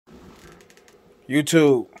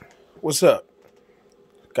YouTube, what's up?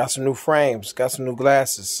 Got some new frames, got some new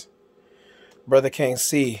glasses. Brother can't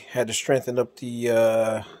see, had to strengthen up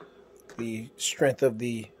the strength of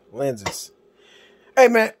the lenses. Hey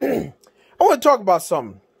man, I want to talk about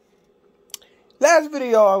something. Last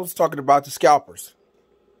video I was talking about the scalpers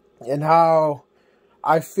and how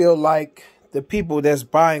I feel like the people that's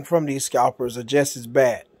buying from these scalpers are just as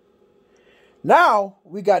bad. Now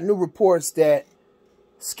we got new reports that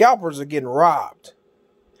scalpers are getting robbed.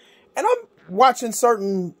 And I'm watching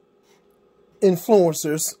certain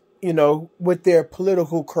influencers, you know, with their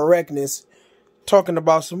political correctness, talking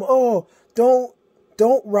about some, oh, don't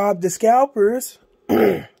rob the scalpers.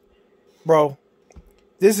 Bro,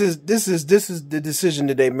 this is the decision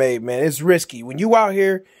that they made, man. It's risky. When you out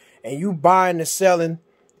here and you buying and selling,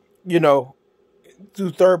 you know,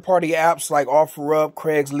 through third-party apps like OfferUp,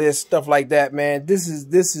 Craigslist, stuff like that, man,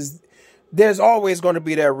 there's always going to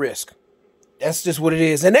be that risk. That's just what it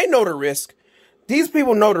is. And they know the risk. These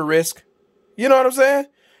people know the risk. You know what I'm saying?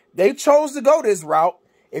 They chose to go this route.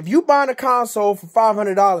 If you buy a console for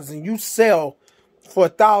 $500 and you sell for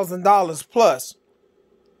 $1,000 plus,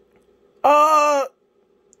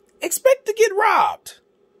 expect to get robbed.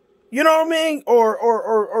 You know what I mean?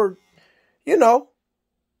 Or you know,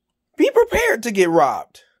 be prepared to get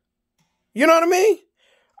robbed. You know what I mean?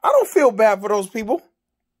 I don't feel bad for those people.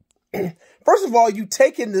 First of all, you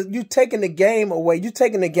taking the game away. You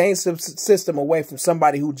taking the game system away from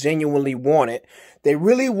somebody who genuinely want it. They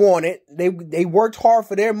really want it. They worked hard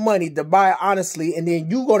for their money to buy it honestly, and then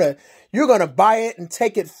you're gonna buy it and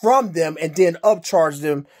take it from them and then upcharge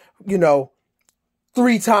them, you know,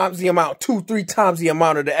 3 times the amount, 2-3 times the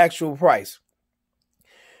amount of the actual price.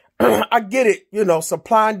 I get it, you know,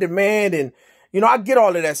 supply and demand, and you know, I get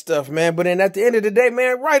all of that stuff, man. But then at the end of the day,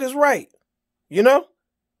 man, right is right. You know?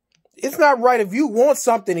 It's not right if you want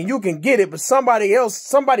something and you can get it, but somebody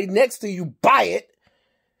next to you buy it.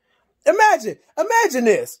 Imagine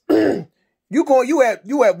this. you at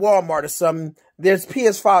Walmart or something. There's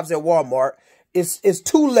PS5s at Walmart. It's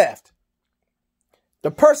 2 left.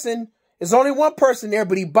 There's only one person there,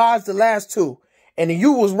 but he buys the last 2. And then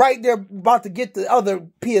you was right there about to get the other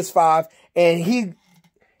PS5, and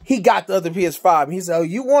he got the other PS5. And he said, oh,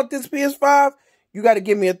 you want this PS5? You got to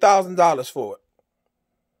give me $1,000 for it.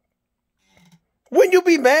 Wouldn't you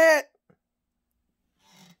be mad?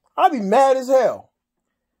 I'd be mad as hell.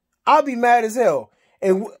 I'd be mad as hell.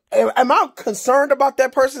 And am I concerned about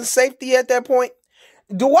that person's safety at that point?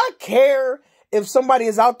 Do I care if somebody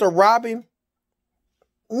is out there robbing?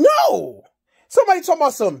 No. Somebody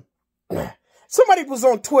was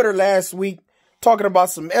on Twitter last week talking about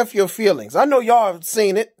some F your feelings. I know y'all have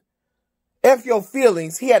seen it. F your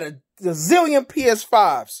feelings. He had a zillion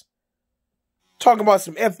PS5s. Talking about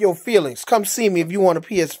some F your feelings. Come see me if you want a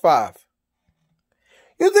PS5.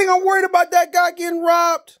 You think I'm worried about that guy getting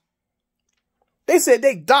robbed? They said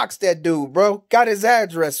they doxed that dude, bro. Got his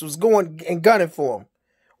address, was going and gunning for him.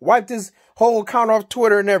 Wiped his whole account off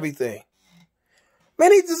Twitter and everything.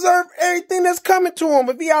 Man, he deserved everything that's coming to him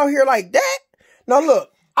if he out here like that. Now look,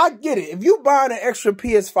 I get it. If you buying an extra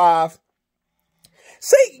PS5,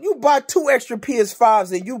 say you buy 2 extra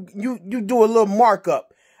PS5s and you do a little markup.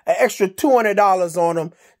 An extra $200 on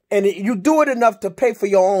them, and you do it enough to pay for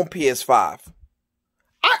your own PS5.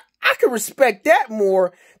 I can respect that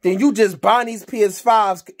more than you just buying these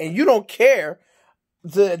PS5s and you don't care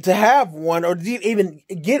to have one or even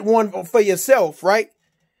get one for yourself, right?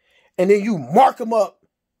 And then you mark them up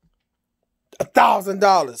 $1,000,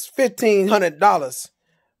 $1,500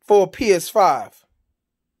 for a PS5.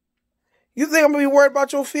 You think I'm gonna be worried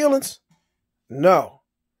about your feelings? No.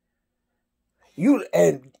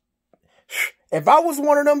 And if I was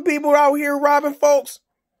one of them people out here robbing folks,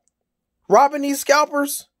 robbing these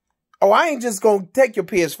scalpers, oh, I ain't just gonna take your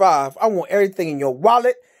PS5. I want everything in your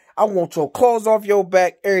wallet. I want your clothes off your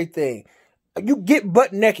back, everything. You get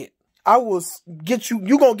butt naked. I will get you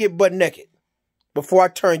gonna get butt naked before I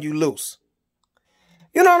turn you loose.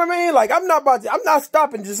 You know what I mean? Like, I'm not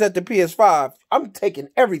stopping just at the PS5. I'm taking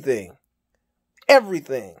everything.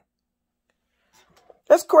 Everything.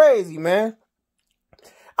 That's crazy, man.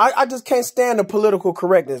 I just can't stand the political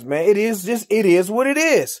correctness, man. It is what it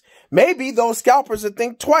is. Maybe those scalpers will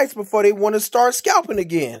think twice before they want to start scalping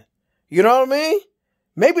again. You know what I mean?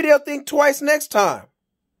 Maybe they'll think twice next time.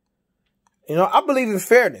 You know, I believe in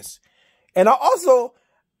fairness. And I'm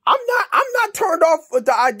not turned off with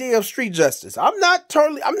the idea of street justice. I'm not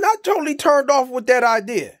totally turned off with that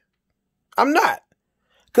idea. I'm not.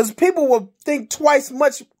 Because people will think twice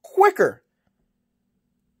much quicker.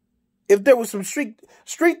 If there was some street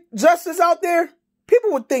justice out there,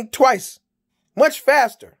 people would think twice, much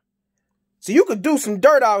faster. So you could do some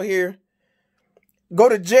dirt out here, go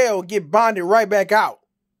to jail, get bonded right back out.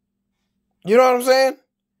 You know what I'm saying?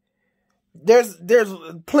 There's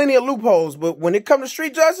plenty of loopholes, but when it comes to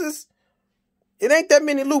street justice, it ain't that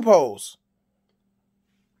many loopholes.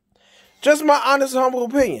 Just my honest, humble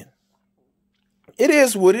opinion. It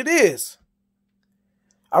is what it is.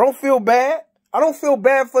 I don't feel bad. I don't feel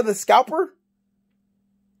bad for the scalper.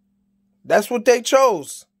 That's what they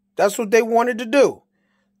chose. That's what they wanted to do.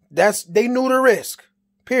 They knew the risk.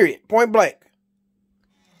 Period. Point blank.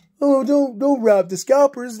 Oh, don't rob the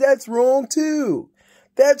scalpers. That's wrong too.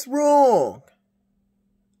 That's wrong.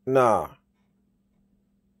 Nah.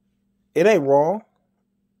 It ain't wrong.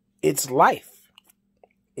 It's life.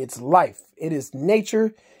 It's life. It is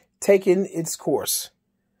nature taking its course.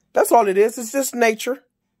 That's all it is. It's just nature.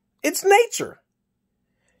 It's nature.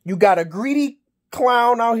 You got a greedy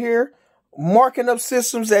clown out here marking up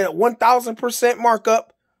systems at 1,000%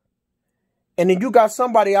 markup. And then you got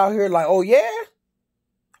somebody out here like, oh yeah?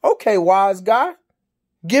 Okay, wise guy.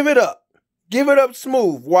 Give it up. Give it up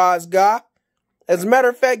smooth, wise guy. As a matter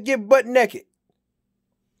of fact, get butt naked.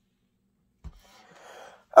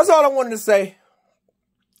 That's all I wanted to say.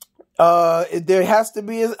 There has to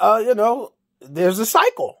be, there's a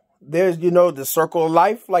cycle. There's, the circle of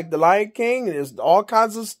life, like the Lion King. There's all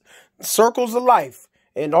kinds of circles of life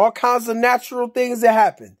and all kinds of natural things that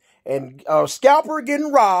happen. And scalper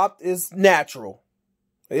getting robbed is natural.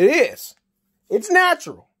 It is. It's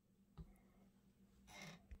natural.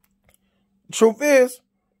 Truth is,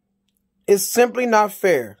 it's simply not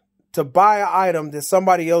fair to buy an item that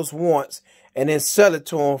somebody else wants and then sell it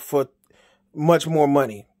to them for much more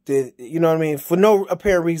money. You know what I mean? For no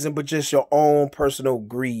apparent reason, but just your own personal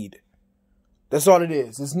greed. That's all it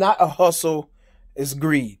is. It's not a hustle. It's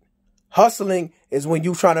greed. Hustling is when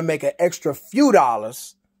you trying to make an extra few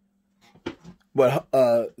dollars. But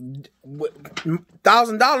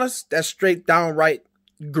 $1,000, that's straight downright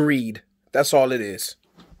greed. That's all it is.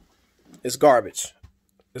 It's garbage.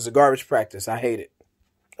 It's a garbage practice. I hate it.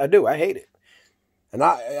 I do. I hate it. And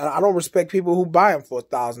I don't respect people who buy them for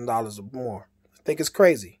 $1,000 or more. I think it's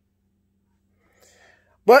crazy.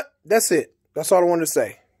 But that's it. That's all I wanted to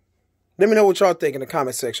say. Let me know what y'all think in the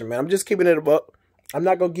comment section, man. I'm just keeping it a buck. I'm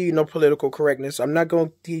not going to give you no political correctness. I'm not going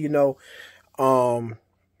to give you no,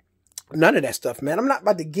 none of that stuff, man. I'm not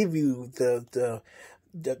about to give you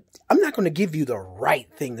I'm not going to give you the right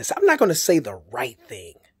thing. I'm not going to say the right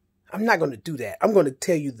thing. I'm not going to do that. I'm going to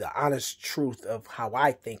tell you the honest truth of how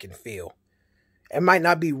I think and feel. It might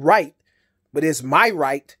not be right, but it's my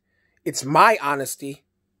right. It's my honesty.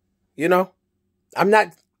 I'm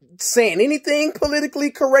not saying anything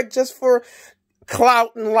politically correct just for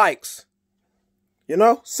clout and likes.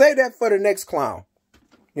 Say that for the next clown.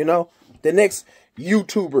 The next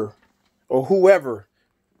YouTuber or whoever.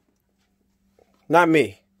 Not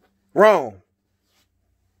me. Wrong.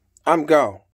 I'm gone.